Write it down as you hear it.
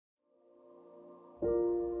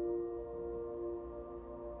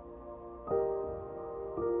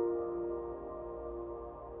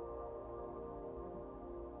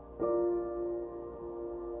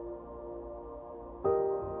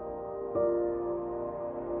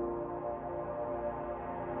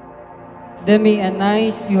Demi and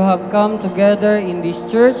Nice, you have come together in this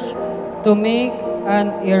church to make an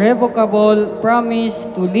irrevocable promise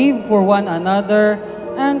to live for one another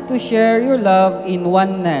and to share your love in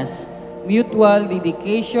oneness, mutual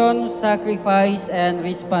dedication, sacrifice, and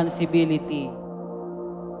responsibility.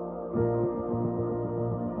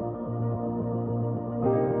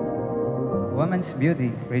 Woman's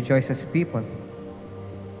beauty rejoices people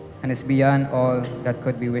and is beyond all that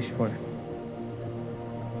could be wished for.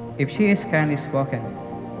 If she is kindly spoken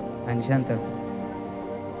and gentle,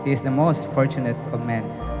 he is the most fortunate of men.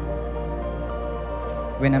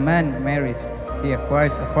 When a man marries, he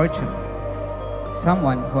acquires a fortune,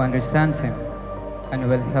 someone who understands him and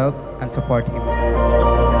will help and support him.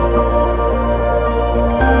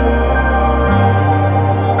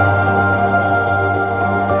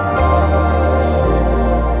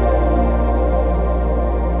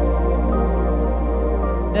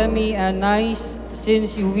 Demi and Nice,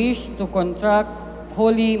 since you wish to contract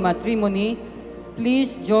holy matrimony,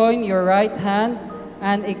 please join your right hand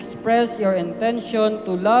and express your intention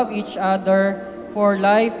to love each other for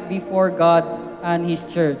life before God and His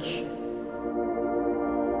church.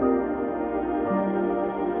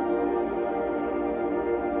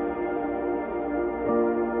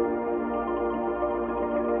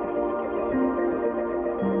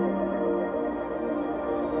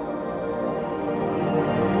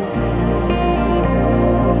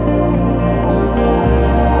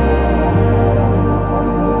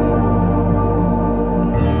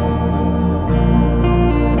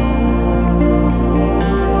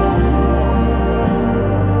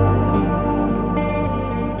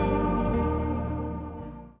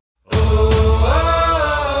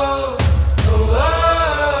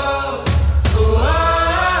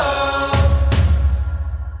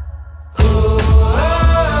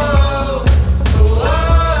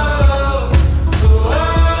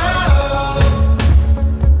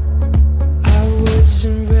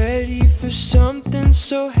 Something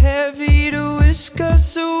so heavy to whisk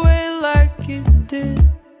us away like it did.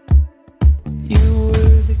 You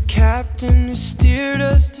were the captain who steered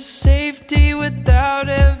us to safety without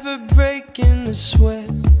ever breaking a sweat.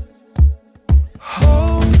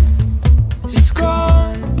 Hope is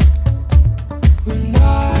gone, we're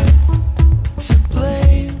not to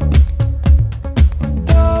blame.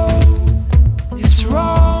 Though it's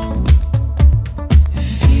wrong, it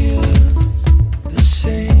feels the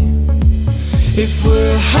same. If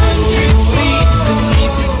we're 100 feet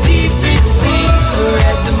beneath the deepest sea, we're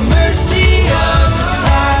at the mercy of the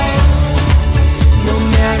tide. No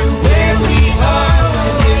matter where we are,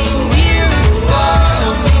 whether you're near or far,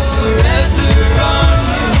 I'll be forever on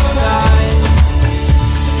your side.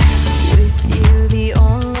 With you, the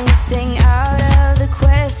only thing out of the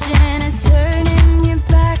question is turning your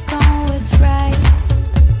back on what's right.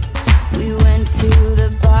 We went to the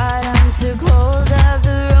bottom, took hold of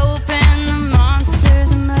the rope,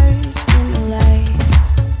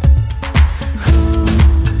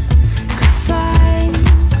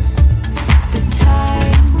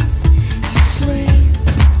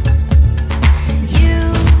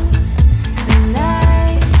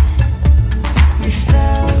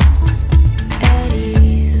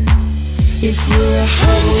 if we're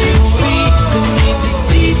 100 feet beneath the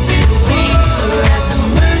deepest sea, we're at the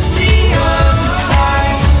mercy of the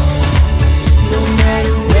tide. No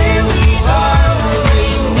matter where we are, whether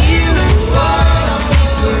you're near or far, I'll be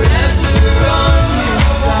forever on your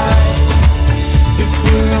side. If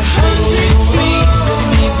we're 100 feet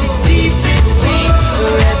beneath the deepest sea,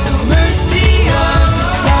 we're at the mercy of the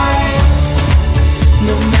tide.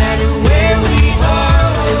 No matter where we are,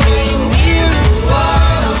 whether you're near or far,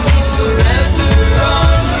 I'll be forever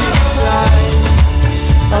on your side.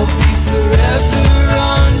 I'll be forever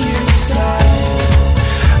on your side.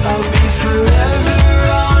 I'll be forever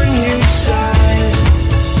on your side.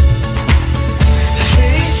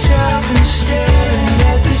 Face up and staring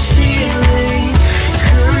at the ceiling,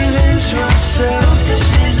 convince myself this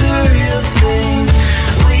is a real thing.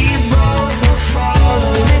 We both will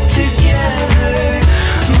follow it together,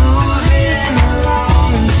 moving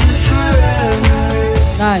along to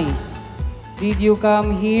forever. Nice. Did you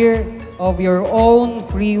come here of your own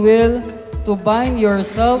free will to bind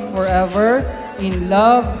yourself forever in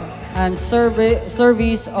love and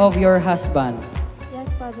service of your husband?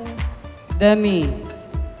 Yes, Father. Demi,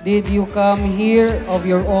 did you come here of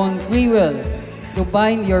your own free will to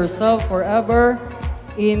bind yourself forever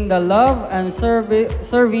in the love and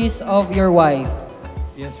service of your wife?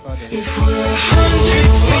 Yes, Father. If we're 100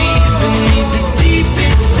 feet beneath the